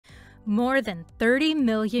More than 30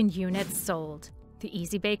 million units sold. The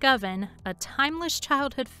Easy Bake Oven, a timeless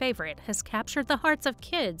childhood favorite, has captured the hearts of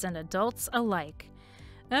kids and adults alike.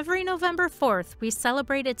 Every November 4th, we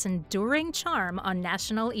celebrate its enduring charm on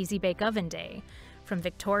National Easy Bake Oven Day. From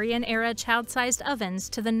Victorian-era child-sized ovens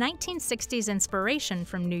to the 1960s inspiration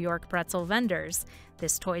from New York pretzel vendors,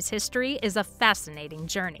 this toy's history is a fascinating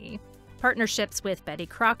journey. Partnerships with Betty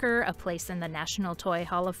Crocker, a place in the National Toy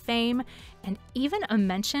Hall of Fame, and even a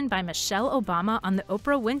mention by Michelle Obama on The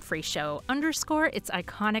Oprah Winfrey Show underscore its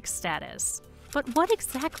iconic status. But what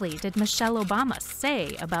exactly did Michelle Obama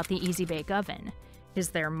say about the Easy Bake Oven? Is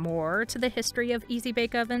there more to the history of Easy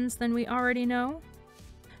Bake Ovens than we already know?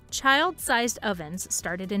 Child-sized ovens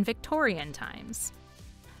started in Victorian times.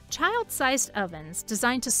 Child-sized ovens,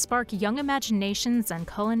 designed to spark young imaginations and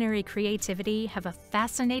culinary creativity, have a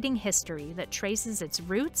fascinating history that traces its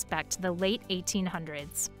roots back to the late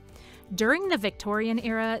 1800s. During the Victorian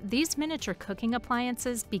era, these miniature cooking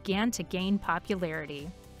appliances began to gain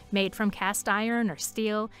popularity. Made from cast iron or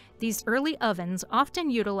steel, these early ovens often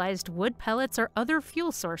utilized wood pellets or other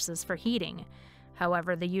fuel sources for heating.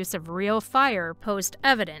 However, the use of real fire posed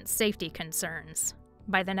evident safety concerns.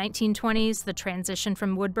 By the 1920s, the transition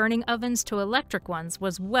from wood-burning ovens to electric ones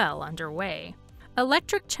was well underway.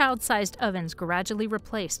 Electric child-sized ovens gradually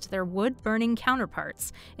replaced their wood-burning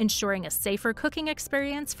counterparts, ensuring a safer cooking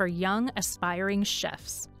experience for young, aspiring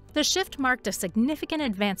chefs. The shift marked a significant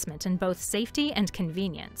advancement in both safety and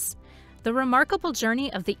convenience. The remarkable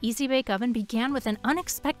journey of the Easy Bake Oven began with an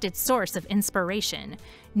unexpected source of inspiration: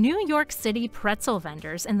 New York City pretzel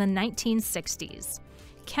vendors in the 1960s.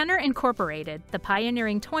 Kenner Incorporated, the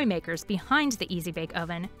pioneering toy makers behind the Easy Bake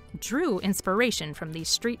Oven, drew inspiration from these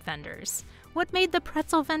street vendors. What made the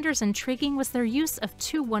pretzel vendors intriguing was their use of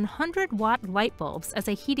two 100-watt light bulbs as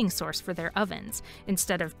a heating source for their ovens,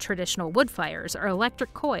 instead of traditional wood fires or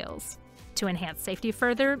electric coils. To enhance safety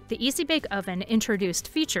further, the Easy Bake Oven introduced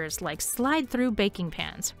features like slide-through baking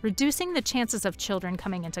pans, reducing the chances of children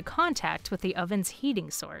coming into contact with the oven's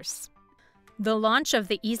heating source. The launch of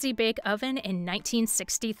the Easy Bake Oven in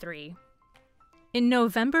 1963. In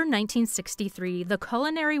November 1963, the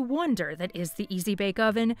culinary wonder that is the Easy Bake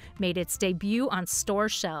Oven made its debut on store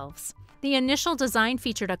shelves. The initial design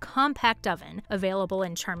featured a compact oven, available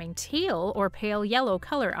in charming teal or pale yellow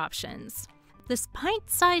color options. This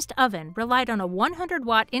pint-sized oven relied on a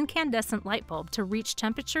 100-watt incandescent light bulb to reach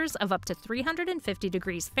temperatures of up to 350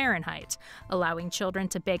 degrees Fahrenheit, allowing children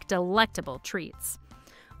to bake delectable treats.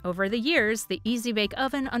 Over the years, the Easy Bake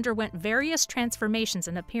Oven underwent various transformations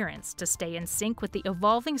in appearance to stay in sync with the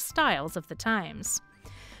evolving styles of the times.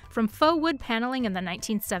 From faux wood paneling in the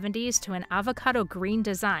 1970s to an avocado green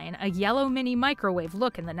design, a yellow mini microwave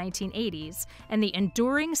look in the 1980s, and the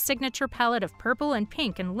enduring signature palette of purple and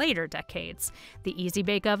pink in later decades, the Easy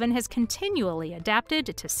Bake Oven has continually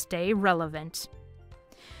adapted to stay relevant.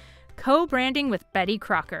 Co-branding with Betty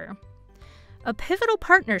Crocker. A pivotal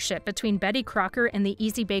partnership between Betty Crocker and the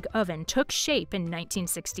Easy Bake Oven took shape in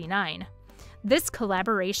 1969. This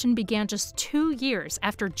collaboration began just 2 years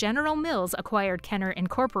after General Mills acquired Kenner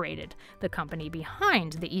Incorporated, the company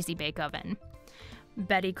behind the Easy Bake Oven.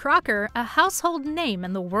 Betty Crocker, a household name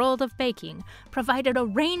in the world of baking, provided a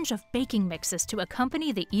range of baking mixes to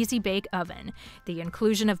accompany the Easy Bake Oven. The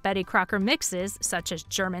inclusion of Betty Crocker mixes, such as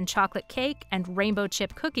German chocolate cake and rainbow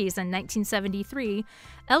chip cookies in 1973,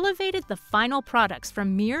 elevated the final products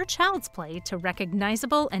from mere child's play to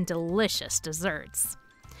recognizable and delicious desserts.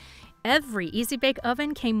 Every Easy Bake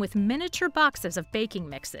Oven came with miniature boxes of baking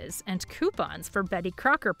mixes, and coupons for Betty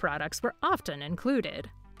Crocker products were often included.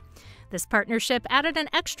 This partnership added an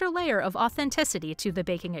extra layer of authenticity to the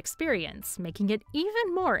baking experience, making it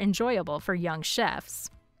even more enjoyable for young chefs.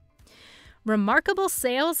 Remarkable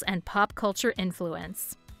sales and pop culture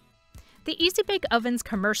influence. The Easy Bake Oven's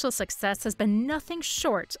commercial success has been nothing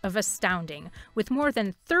short of astounding, with more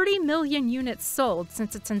than 30 million units sold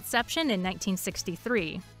since its inception in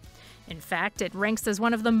 1963. In fact, it ranks as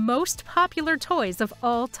one of the most popular toys of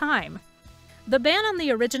all time. The ban on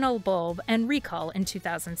the original bulb and recall in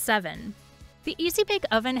 2007. The Easy Bake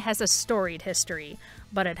Oven has a storied history,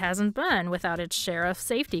 but it hasn't been without its share of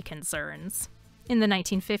safety concerns. In the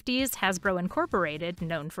 1950s, Hasbro Incorporated,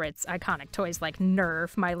 known for its iconic toys like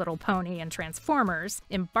Nerf, My Little Pony, and Transformers,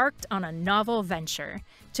 embarked on a novel venture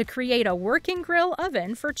to create a working grill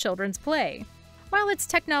oven for children's play. While its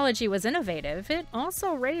technology was innovative, it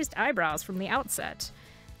also raised eyebrows from the outset.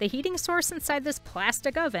 The heating source inside this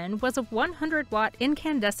plastic oven was a 100-watt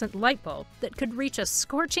incandescent light bulb that could reach a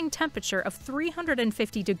scorching temperature of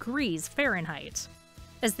 350 degrees Fahrenheit.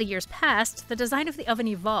 As the years passed, the design of the oven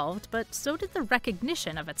evolved, but so did the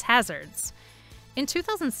recognition of its hazards. In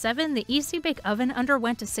 2007, the Easy Bake Oven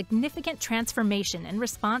underwent a significant transformation in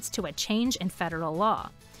response to a change in federal law.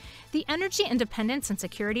 The Energy Independence and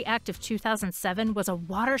Security Act of 2007 was a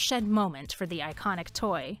watershed moment for the iconic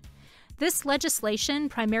toy. This legislation,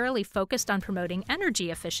 primarily focused on promoting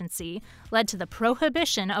energy efficiency, led to the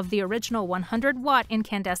prohibition of the original 100-watt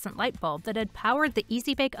incandescent light bulb that had powered the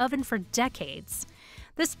Easy Bake Oven for decades.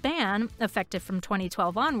 This ban, effective from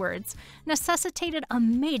 2012 onwards, necessitated a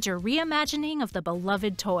major reimagining of the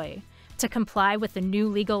beloved toy. To comply with the new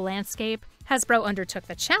legal landscape, Hasbro undertook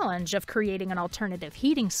the challenge of creating an alternative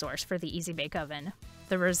heating source for the Easy Bake Oven.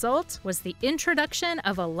 The result was the introduction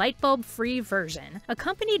of a light bulb-free version,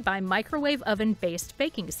 accompanied by microwave oven-based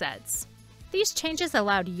baking sets. These changes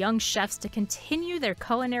allowed young chefs to continue their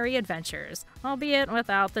culinary adventures, albeit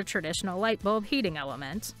without the traditional light bulb heating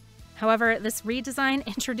element. However, this redesign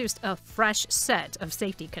introduced a fresh set of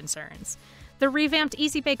safety concerns. The revamped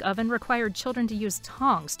Easy Bake Oven required children to use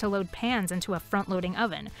tongs to load pans into a front-loading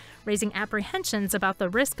oven, raising apprehensions about the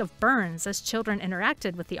risk of burns as children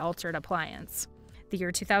interacted with the altered appliance. The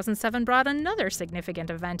year 2007 brought another significant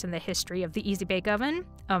event in the history of the Easy Bake Oven: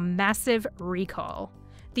 a massive recall.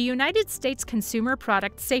 The United States Consumer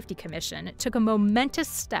Product Safety Commission took a momentous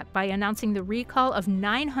step by announcing the recall of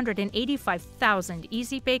 985,000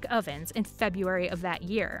 Easy Bake Ovens in February of that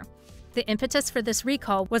year. The impetus for this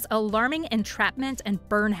recall was alarming entrapment and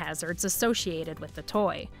burn hazards associated with the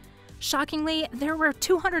toy. Shockingly, there were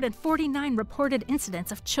 249 reported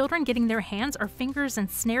incidents of children getting their hands or fingers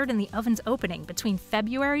ensnared in the oven's opening between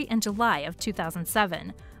February and July of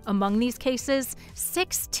 2007. Among these cases,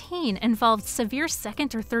 16 involved severe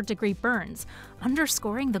second or third degree burns,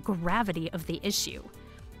 underscoring the gravity of the issue.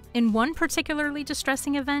 In one particularly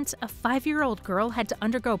distressing event, a 5-year-old girl had to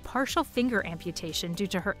undergo partial finger amputation due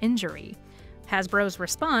to her injury. Hasbro's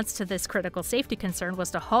response to this critical safety concern was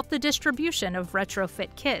to halt the distribution of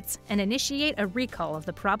retrofit kits and initiate a recall of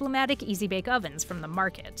the problematic Easy Bake Ovens from the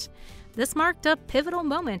market. This marked a pivotal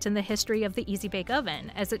moment in the history of the Easy Bake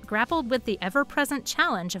Oven, as it grappled with the ever-present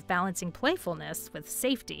challenge of balancing playfulness with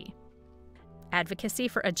safety. Advocacy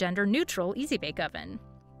for a gender-neutral Easy Bake Oven.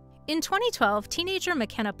 In 2012, teenager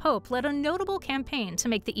McKenna Pope led a notable campaign to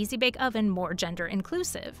make the Easy Bake Oven more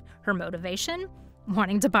gender-inclusive. Her motivation?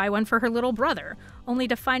 Wanting to buy one for her little brother, only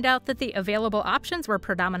to find out that the available options were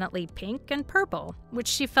predominantly pink and purple, which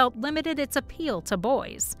she felt limited its appeal to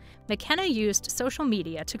boys. McKenna used social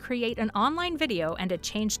media to create an online video and a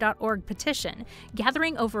Change.org petition,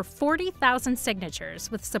 gathering over 40,000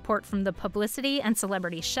 signatures with support from the publicity and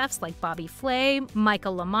celebrity chefs like Bobby Flay,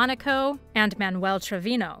 Michael LaMonaco, and Manuel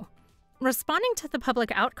Trevino. Responding to the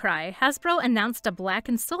public outcry, Hasbro announced a black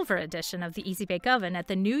and silver edition of the Easy Bake Oven at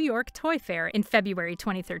the New York Toy Fair in February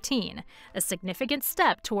 2013, a significant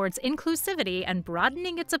step towards inclusivity and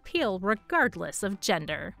broadening its appeal regardless of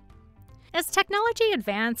gender. As technology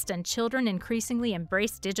advanced and children increasingly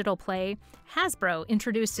embraced digital play, Hasbro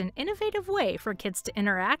introduced an innovative way for kids to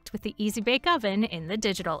interact with the Easy Bake Oven in the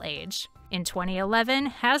digital age. In 2011,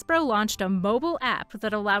 Hasbro launched a mobile app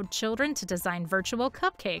that allowed children to design virtual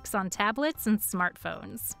cupcakes on tablets and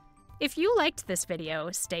smartphones. If you liked this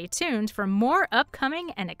video, stay tuned for more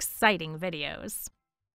upcoming and exciting videos.